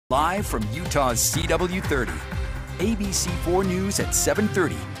Live from Utah's CW30, ABC4 News at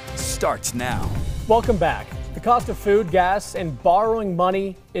 7:30 starts now. Welcome back. The cost of food, gas, and borrowing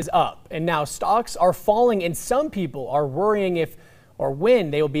money is up, and now stocks are falling, and some people are worrying if or when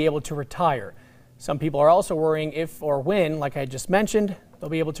they will be able to retire. Some people are also worrying if or when, like I just mentioned, they'll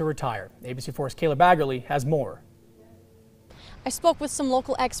be able to retire. ABC4's Kayla Baggerly has more. I spoke with some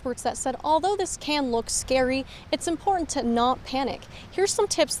local experts that said although this can look scary, it's important to not panic. Here's some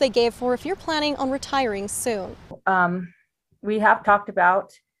tips they gave for if you're planning on retiring soon. We have talked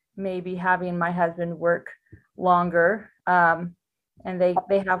about maybe having my husband work longer, and they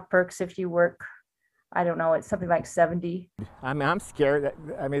have perks if you work, I don't know, it's something like 70. I'm scared.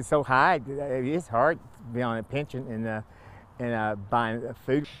 It's so high. It's hard to be on a pension and buying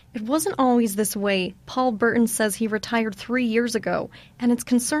food. It wasn't always this way. Paul Burton says he retired 3 years ago, and it's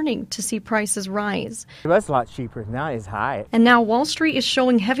concerning to see prices rise. It was a lot cheaper. Now it's high. And now Wall Street is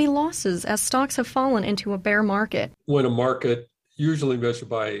showing heavy losses as stocks have fallen into a bear market. When a market, usually measured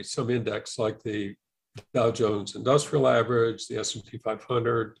by some index like the Dow Jones Industrial Average, the S&P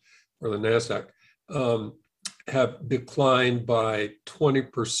 500, or the NASDAQ, have declined by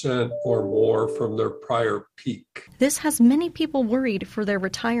 20% or more from their prior peak. This has many people worried for their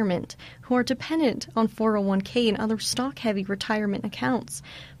retirement, who are dependent on 401k and other stock-heavy retirement accounts.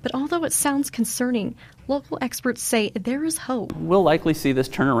 But although it sounds concerning, local experts say there is hope. We'll likely see this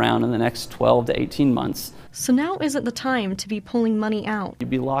turn around in the next 12 to 18 months. So now isn't the time to be pulling money out. You'd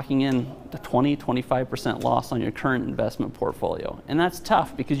be locking in the 20-25% loss on your current investment portfolio. And that's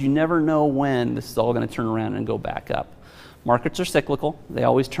tough because you never know when this is all going to turn around and go back up. Markets are cyclical. They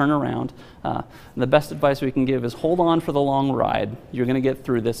always turn around. The best advice we can give is hold on for the long ride. You're going to get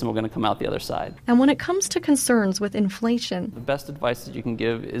through this and we're going to come out the other side. And when it comes to concerns with inflation, the best advice that you can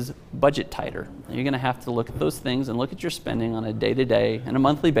give is budget tighter. You're going to have to look at those things and look at your spending on a day-to-day and a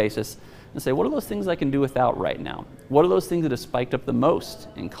monthly basis and say, what are those things I can do without right now? What are those things that have spiked up the most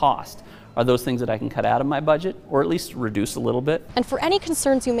in cost? Are those things that I can cut out of my budget or at least reduce a little bit? And for any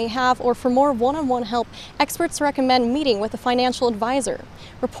concerns you may have or for more one-on-one help, experts recommend meeting with a financial advisor.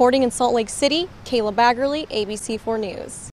 Reporting in Salt Lake City, Kayla Baggerly, ABC4 News.